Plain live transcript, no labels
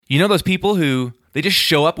You know those people who, they just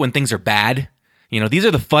show up when things are bad? These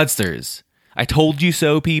are the fudsters. I told you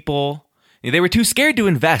so people. They were too scared to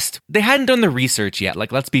invest. They hadn't done the research yet,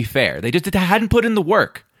 let's be fair. They just hadn't put in the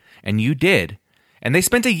work. And you did. And they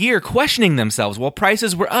spent a year questioning themselves while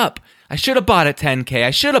prices were up. I should have bought at 10K.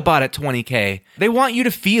 I should have bought at 20K. They want you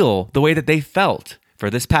to feel the way that they felt for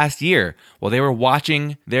this past year while they were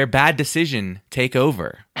watching their bad decision take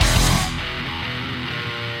over.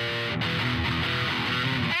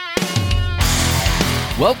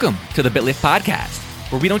 Welcome to the BitLift podcast,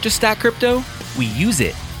 where we don't just stack crypto, we use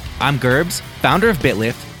it. I'm Gerbs, founder of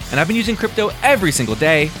BitLift, and I've been using crypto every single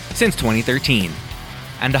day since 2013.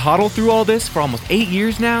 And to hodl through all this for almost 8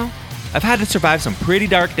 years now, I've had to survive some pretty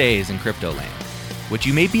dark days in crypto land, which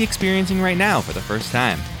you may be experiencing right now for the first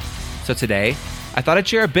time. So today, I thought I'd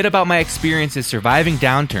share a bit about my experiences surviving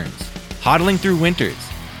downturns, hodling through winters,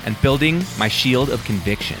 and building my shield of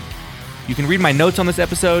conviction. You can read my notes on this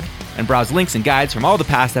episode and browse links and guides from all the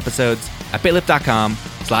past episodes at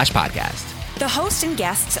bitlift.com/podcast. The host and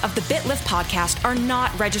guests of the BitLift podcast are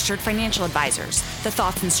not registered financial advisors. The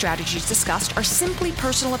thoughts and strategies discussed are simply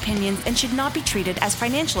personal opinions and should not be treated as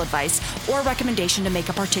financial advice or recommendation to make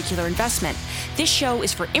a particular investment. This show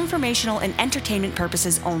is for informational and entertainment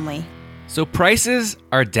purposes only. So prices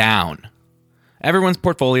are down. Everyone's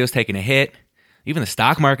portfolio's taking a hit. Even the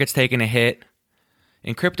stock market's taking a hit.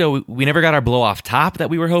 In crypto, we never got our blow off top that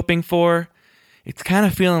we were hoping for. It's kind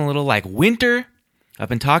of feeling a little like winter. I've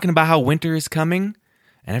been talking about how winter is coming,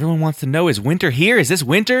 and everyone wants to know, is winter here? Is this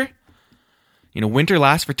winter? Winter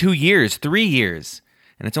lasts for 2 years, 3 years,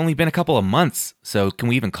 and it's only been a couple of months, so can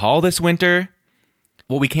we even call this winter?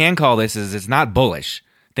 What we can call this is it's not bullish.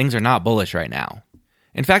 Things are not bullish right now.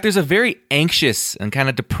 In fact, there's a very anxious and kind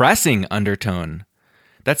of depressing undertone.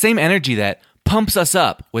 That same energy that pumps us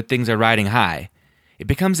up when things are riding high. It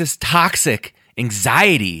becomes this toxic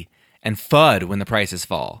anxiety and FUD when the prices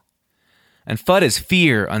fall. And FUD is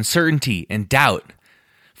fear, uncertainty, and doubt.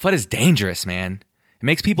 FUD is dangerous, man. It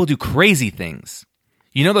makes people do crazy things.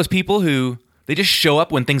 You know those people who, they just show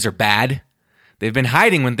up when things are bad? They've been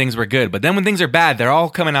hiding when things were good, but then when things are bad, they're all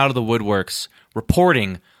coming out of the woodworks,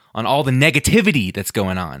 reporting on all the negativity that's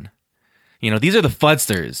going on. These are the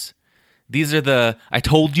fudsters. These are the I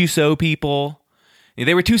told you so people.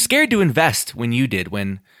 They were too scared to invest when you did,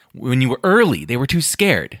 when you were early. They were too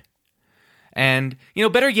scared. And,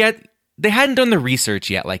 better yet, they hadn't done the research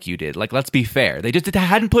yet like you did. Let's be fair. They just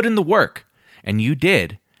hadn't put in the work. And you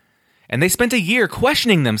did. And they spent a year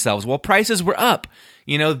questioning themselves while prices were up.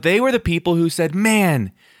 They were the people who said,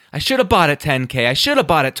 man, I should have bought at 10K. I should have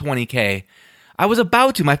bought at 20K. I was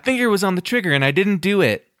about to. My finger was on the trigger and I didn't do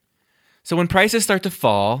it. So when prices start to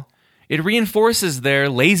fall, it reinforces their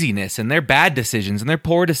laziness and their bad decisions and their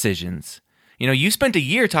poor decisions. You spent a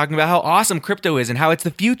year talking about how awesome crypto is and how it's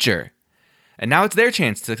the future. And now it's their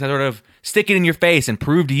chance to sort of stick it in your face and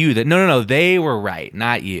prove to you that no, they were right,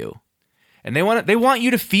 not you. And they want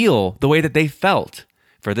you to feel the way that they felt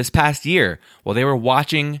for this past year while they were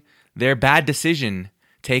watching their bad decision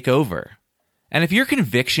take over. And if your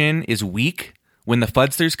conviction is weak when the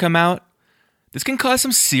fudsters come out, this can cause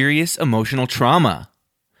some serious emotional trauma.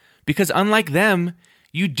 Because unlike them,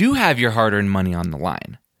 you do have your hard-earned money on the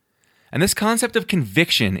line. And this concept of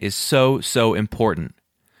conviction is so important.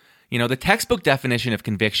 The textbook definition of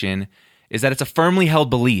conviction is that it's a firmly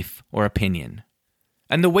held belief or opinion.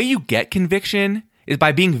 And the way you get conviction is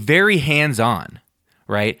by being very hands-on,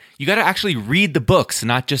 right? You got to actually read the books,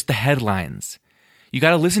 not just the headlines. You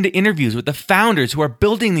got to listen to interviews with the founders who are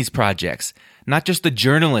building these projects, not just the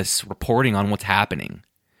journalists reporting on what's happening.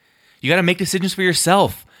 You got to make decisions for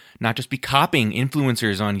yourself, not just be copying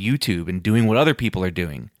influencers on YouTube and doing what other people are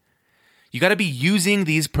doing. You got to be using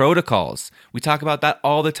these protocols. We talk about that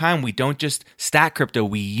all the time. We don't just stack crypto,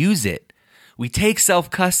 we use it. We take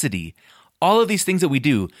self-custody. All of these things that we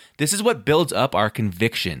do, this is what builds up our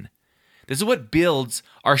conviction. This is what builds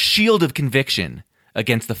our shield of conviction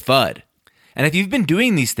against the FUD. And if you've been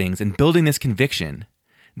doing these things and building this conviction,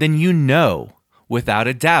 then you know, without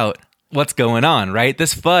a doubt, what's going on, right?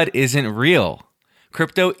 This FUD isn't real.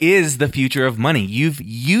 Crypto is the future of money. You've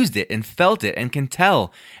used it and felt it and can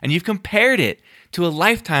tell. And you've compared it to a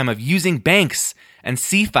lifetime of using banks and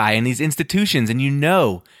CeFi and these institutions. And you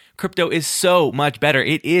know crypto is so much better.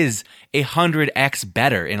 It is 100x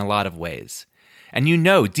better in a lot of ways. And you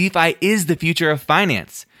know DeFi is the future of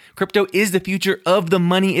finance. Crypto is the future of the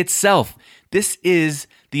money itself. This is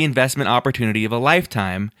the investment opportunity of a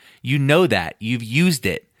lifetime. You know that. You've used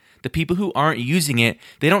it. The people who aren't using it,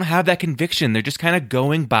 they don't have that conviction. They're just kind of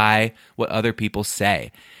going by what other people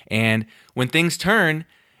say. And when things turn,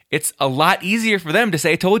 it's a lot easier for them to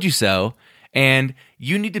say, I told you so. And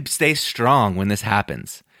you need to stay strong when this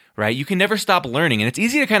happens, right? You can never stop learning, and it's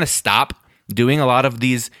easy to kind of stop doing a lot of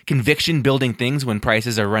these conviction building things when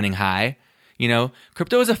prices are running high.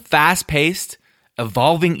 Crypto is a fast-paced,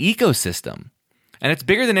 evolving ecosystem, and it's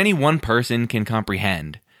bigger than any one person can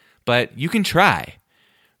comprehend, but you can try,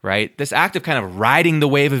 right? This act of kind of riding the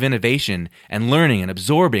wave of innovation and learning and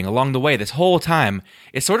absorbing along the way this whole time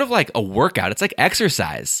is sort of like a workout. It's like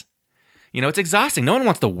exercise. It's exhausting. No one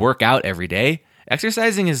wants to work out every day.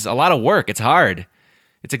 Exercising is a lot of work. It's hard.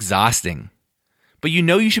 It's exhausting. But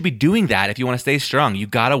you should be doing that if you want to stay strong. You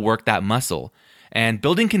got to work that muscle. And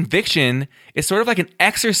building conviction is sort of like an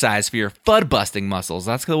exercise for your FUD-busting muscles.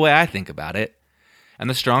 That's the way I think about it. And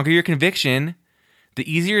the stronger your conviction,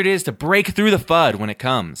 the easier it is to break through the FUD when it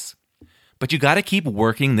comes. But you got to keep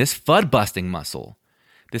working this FUD-busting muscle.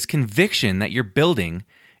 This conviction that you're building,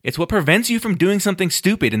 it's what prevents you from doing something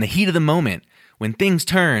stupid in the heat of the moment, when things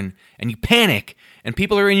turn and you panic and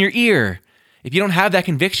people are in your ear. If you don't have that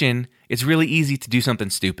conviction, it's really easy to do something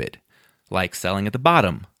stupid, like selling at the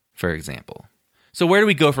bottom, for example. So where do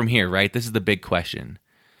we go from here, right? This is the big question.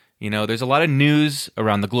 There's a lot of news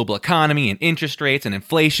around the global economy and interest rates and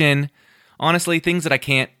inflation. Honestly, things that I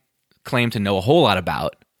can't claim to know a whole lot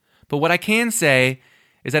about. But what I can say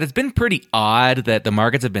is that it's been pretty odd that the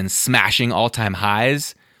markets have been smashing all-time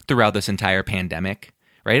highs throughout this entire pandemic,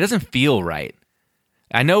 right? It doesn't feel right.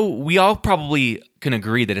 I know we all probably can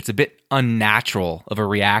agree that it's a bit unnatural of a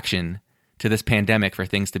reaction to this pandemic for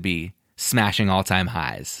things to be smashing all-time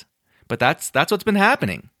highs. But that's what's been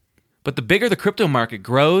happening. But the bigger the crypto market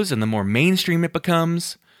grows and the more mainstream it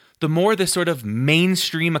becomes, the more this sort of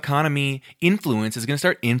mainstream economy influence is going to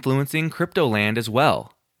start influencing crypto land as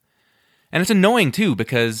well. And it's annoying too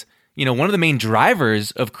because, one of the main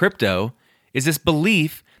drivers of crypto is this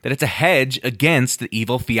belief that it's a hedge against the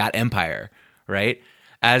evil fiat empire, right?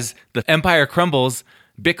 As the empire crumbles,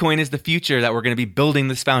 Bitcoin is the future that we're going to be building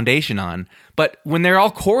this foundation on. But when they're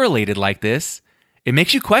all correlated like this, it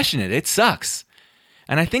makes you question it. It sucks.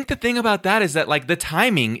 And I think the thing about that is that the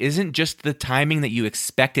timing isn't just the timing that you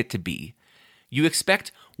expect it to be. You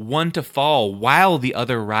expect one to fall while the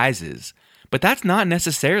other rises. But that's not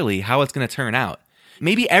necessarily how it's going to turn out.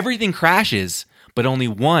 Maybe everything crashes, but only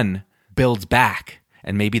one builds back.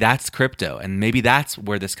 And maybe that's crypto. And maybe that's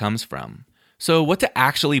where this comes from. So what to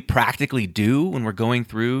actually practically do when we're going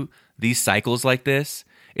through these cycles like this,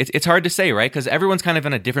 it's hard to say, right? Because everyone's kind of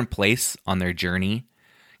in a different place on their journey.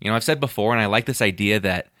 I've said before, and I like this idea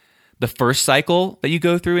that the first cycle that you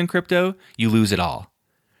go through in crypto, you lose it all.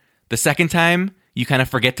 The second time, you kind of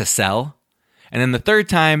forget to sell. And then the third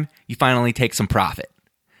time, you finally take some profit.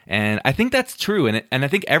 And I think that's true. And I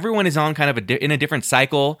think everyone is on kind of in a different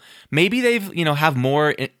cycle. Maybe they've, have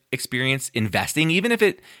more experience investing, even if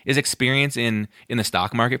it is experience in the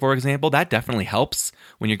stock market, for example. That definitely helps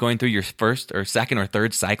when you're going through your first or second or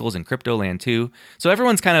third cycles in crypto land too. So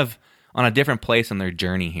everyone's kind of on a different place on their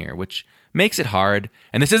journey here, which makes it hard.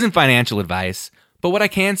 And this isn't financial advice, but what I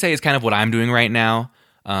can say is kind of what I'm doing right now.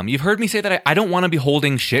 You've heard me say that I don't want to be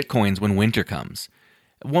holding shitcoins when winter comes.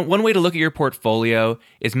 One way to look at your portfolio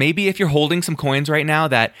is maybe if you're holding some coins right now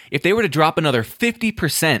that if they were to drop another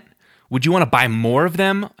 50%, would you want to buy more of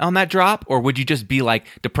them on that drop? Or would you just be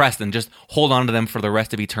depressed and just hold on to them for the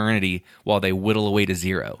rest of eternity while they whittle away to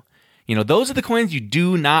zero? Those are the coins you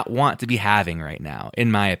do not want to be having right now,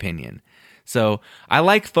 in my opinion. So I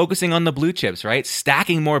like focusing on the blue chips, right?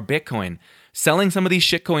 Stacking more Bitcoin, selling some of these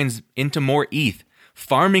shitcoins into more ETH,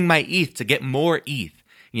 farming my ETH to get more ETH.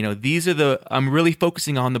 I'm really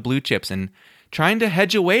focusing on the blue chips and trying to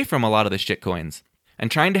hedge away from a lot of the shitcoins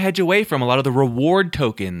and trying to hedge away from a lot of the reward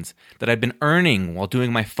tokens that I've been earning while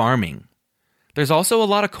doing my farming. There's also a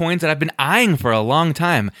lot of coins that I've been eyeing for a long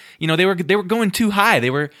time. They were going too high. They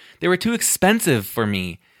were too expensive for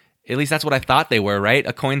me. At least that's what I thought they were, right?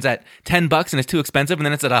 A coin's at $10 and it's too expensive, and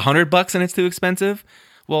then it's at $100 and it's too expensive.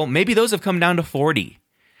 Well, maybe those have come down to 40,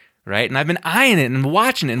 right? And I've been eyeing it and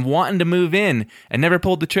watching it and wanting to move in and never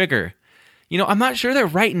pulled the trigger. I'm not sure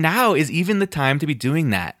that right now is even the time to be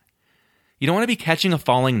doing that. You don't want to be catching a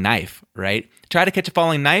falling knife, right? Try to catch a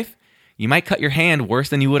falling knife, you might cut your hand worse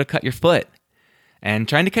than you would have cut your foot. And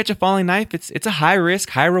trying to catch a falling knife, it's a high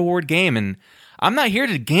risk, high reward game. And I'm not here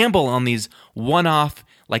to gamble on these one-off,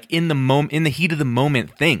 in the heat of the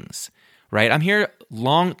moment things, right? I'm here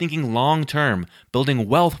thinking long term, building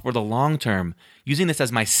wealth for the long term, using this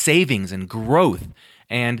as my savings and growth.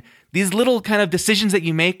 And these little kind of decisions that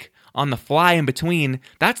you make on the fly in between,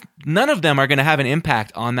 none of them are going to have an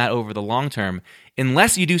impact on that over the long term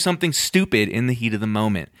unless you do something stupid in the heat of the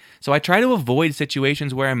moment. So I try to avoid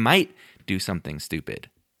situations where I might do something stupid.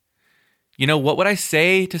 What would I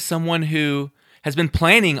say to someone who has been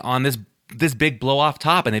planning on this big blow off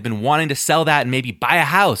top, and they've been wanting to sell that and maybe buy a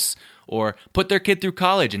house or put their kid through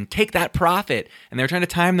college and take that profit, and they're trying to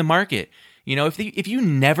time the market. You know, if you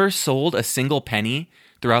never sold a single penny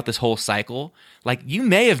throughout this whole cycle, like, you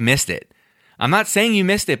may have missed it. I'm not saying you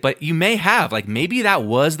missed it, but you may have. Like, maybe that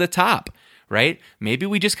was the top, right? Maybe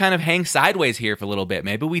we just kind of hang sideways here for a little bit.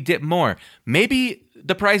 Maybe we dip more. Maybe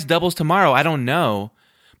the price doubles tomorrow. I don't know.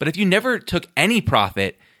 But if you never took any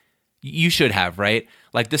profit, you should have, right?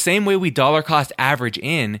 Like, the same way we dollar cost average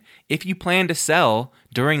in, if you plan to sell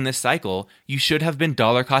during this cycle, you should have been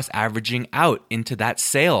dollar cost averaging out into that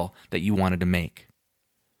sale that you wanted to make.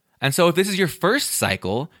 And so if this is your first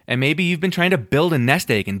cycle, and maybe you've been trying to build a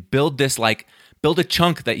nest egg and build a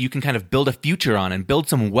chunk that you can kind of build a future on and build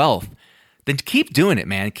some wealth, then keep doing it,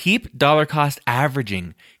 man. Keep dollar cost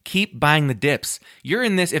averaging. Keep buying the dips. You're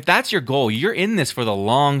in this, if that's your goal, you're in this for the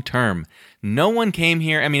long term. No one came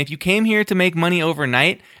here. I mean, if you came here to make money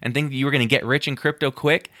overnight and think that you were going to get rich in crypto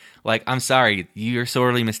quick, like, I'm sorry, you're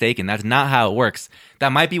sorely mistaken. That's not how it works.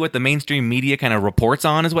 That might be what the mainstream media kind of reports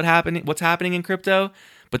on is what's happening in crypto.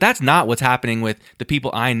 But that's not what's happening with the people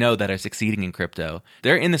I know that are succeeding in crypto.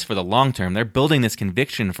 They're in this for the long term. They're building this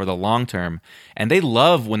conviction for the long term. And they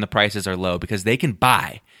love when the prices are low because they can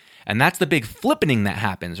buy. And that's the big flippening that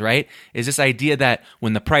happens, right? Is this idea that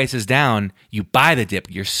when the price is down, you buy the dip.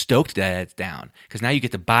 You're stoked that it's down because now you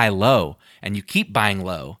get to buy low and you keep buying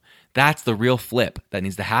low. That's the real flip that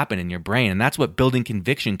needs to happen in your brain. And that's what building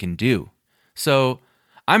conviction can do. So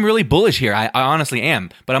I'm really bullish here. I honestly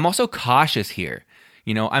am. But I'm also cautious here.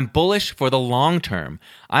 You know, I'm bullish for the long term.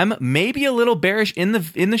 I'm maybe a little bearish in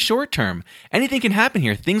the short term. Anything can happen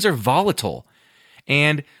here. Things are volatile.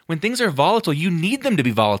 And when things are volatile, you need them to be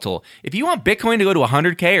volatile. If you want Bitcoin to go to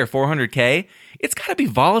 100K or 400K, it's got to be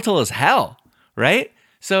volatile as hell, right?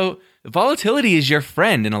 So volatility is your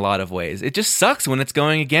friend in a lot of ways. It just sucks when it's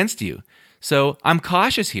going against you. So I'm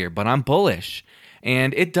cautious here, but I'm bullish.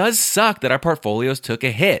 And it does suck that our portfolios took a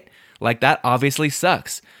hit. Like, that obviously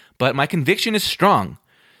sucks. But my conviction is strong.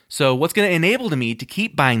 So what's going to enable me to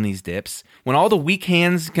keep buying these dips when all the weak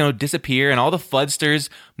hands disappear and all the FUDsters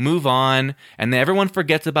move on and then everyone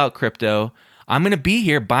forgets about crypto? I'm going to be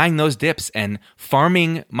here buying those dips and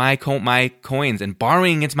farming my coins and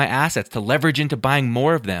borrowing against my assets to leverage into buying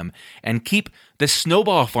more of them and keep the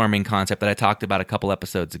snowball farming concept that I talked about a couple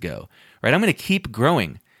episodes ago. Right? I'm going to keep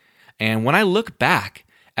growing. And when I look back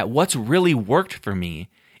at what's really worked for me,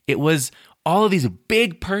 it was all of these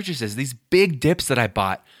big purchases, these big dips that I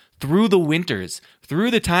bought through the winters,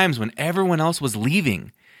 through the times when everyone else was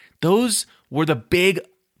leaving. Those were the big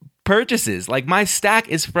purchases. Like, my stack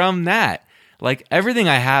is from that. Like, everything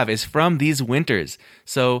I have is from these winters.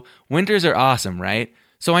 So winters are awesome, right?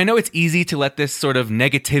 So I know it's easy to let this sort of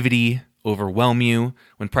negativity overwhelm you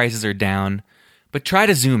when prices are down, but try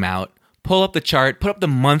to zoom out, pull up the chart, put up the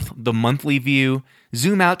monthly view,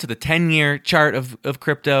 zoom out to the 10-year chart of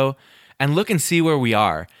crypto, and look and see where we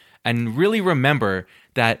are. And really remember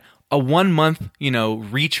that a 1 month,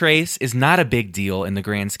 retrace is not a big deal in the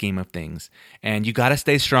grand scheme of things. And you got to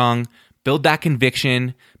stay strong, build that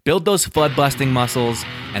conviction, build those flood busting muscles,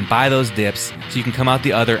 and buy those dips so you can come out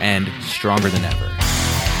the other end stronger than ever.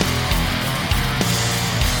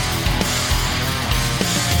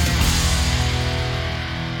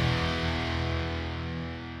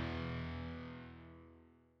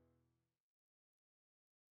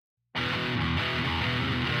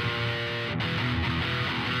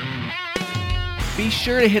 Be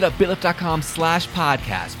sure to hit up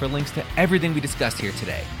bitlift.com/podcast for links to everything we discussed here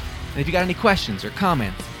today. And if you got any questions or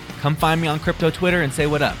comments, come find me on crypto Twitter and say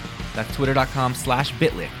what up. That's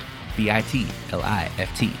twitter.com/bitlift,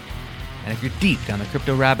 BITLIFT. And if you're deep down the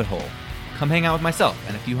crypto rabbit hole, come hang out with myself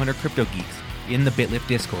and a few hundred crypto geeks in the BitLift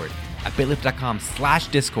Discord at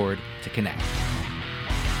bitlift.com/discord to connect.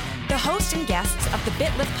 The host and guests of the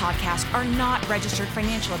BitLift podcast are not registered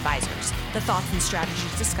financial advisors. The thoughts and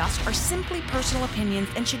strategies discussed are simply personal opinions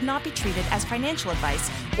and should not be treated as financial advice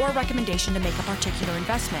or recommendation to make a particular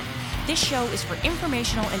investment. This show is for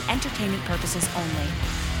informational and entertainment purposes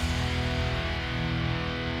only.